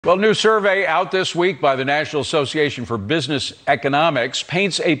Well, a new survey out this week by the National Association for Business Economics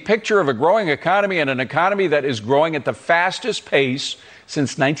paints a picture of a growing economy and an economy that is growing at the fastest pace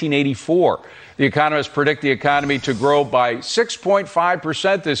since 1984. The economists predict the economy to grow by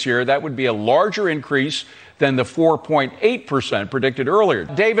 6.5% this year. That would be a larger increase than the 4.8% predicted earlier.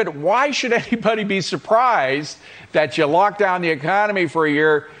 David, why should anybody be surprised that you lock down the economy for a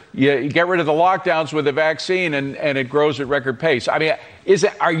year, you get rid of the lockdowns with the vaccine, and it grows at record pace? I mean,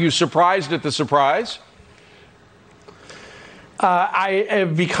 are you surprised at the surprise? I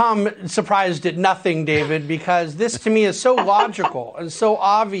have become surprised at nothing, David, because this to me is so logical and so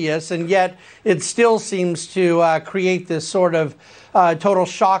obvious, and yet it still seems to create this sort of total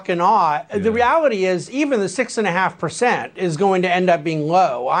shock and awe. Yeah. The reality is even the 6.5% is going to end up being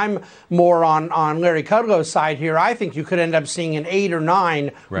low. I'm more on Larry KUDLOW's side here. I think you could end up seeing an 8 or 9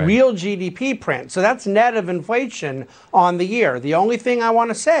 real GDP print. So that's net of inflation on the year. The only thing I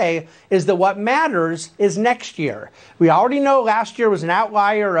want to say is that what matters is next year. We already know last year was an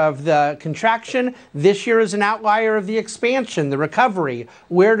outlier of the contraction. This year is an outlier of the expansion, the recovery.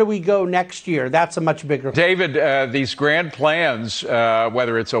 Where do we go next year? That's a much bigger question. David, these grand plans,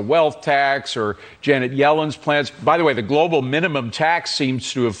 whether it's a wealth tax or Janet Yellen's plans. By the way, the global minimum tax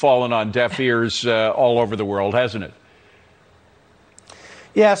seems to have fallen on deaf ears all over the world, hasn't it?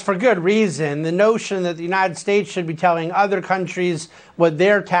 Yes, for good reason. The notion that the United States should be telling other countries what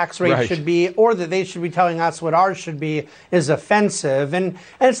their tax rate should be, or that they should be telling us what ours should be, is offensive. And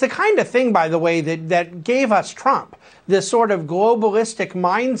it's the kind of thing, by the way, that gave us Trump. This sort of globalistic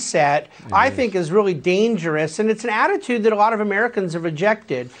mindset, I think, is really dangerous, and it's an attitude that a lot of Americans have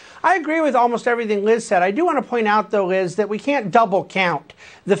rejected. I agree with almost everything Liz said. I do want to point out, though, Liz, that we can't double count.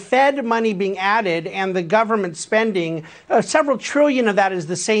 The Fed money being added and the government spending, several trillion of that is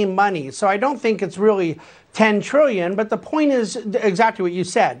the same money. So I don't think it's really 10 trillion, but the point is exactly what you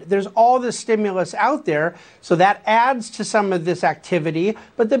said. There's all this stimulus out there, so that adds to some of this activity.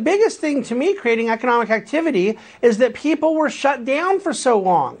 But the biggest thing to me creating economic activity is that people were shut down for so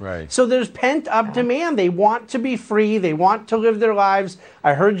long. So there's pent-up demand. They want to be free. They want to live their lives.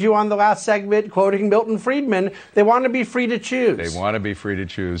 I heard you on the last segment quoting Milton Friedman. They want to be free to choose. They want to be free to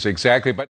choose. Exactly. But